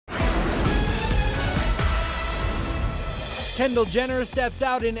Kendall Jenner steps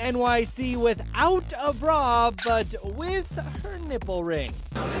out in NYC without a bra, but with her nipple ring.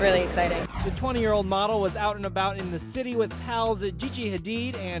 It's really exciting. The 20-year-old model was out and about in the city with pals Gigi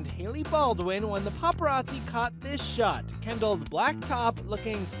Hadid and Hailey Baldwin when the paparazzi caught this shot. Kendall's black top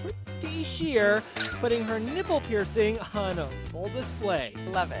looking pretty sheer, putting her nipple piercing on full display.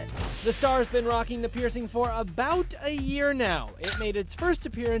 Love it. The star's been rocking the piercing for about a year now. It made its first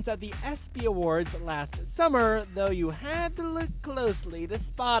appearance at the ESPY Awards last summer, though you had to look closely to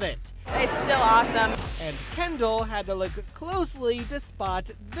spot it. It's still awesome. And Kendall had to look closely to spot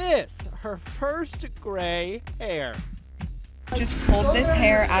this, her first gray hair. Just pulled this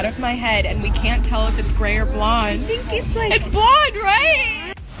hair out of my head and we can't tell if it's gray or blonde. I think it's blonde,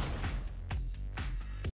 right?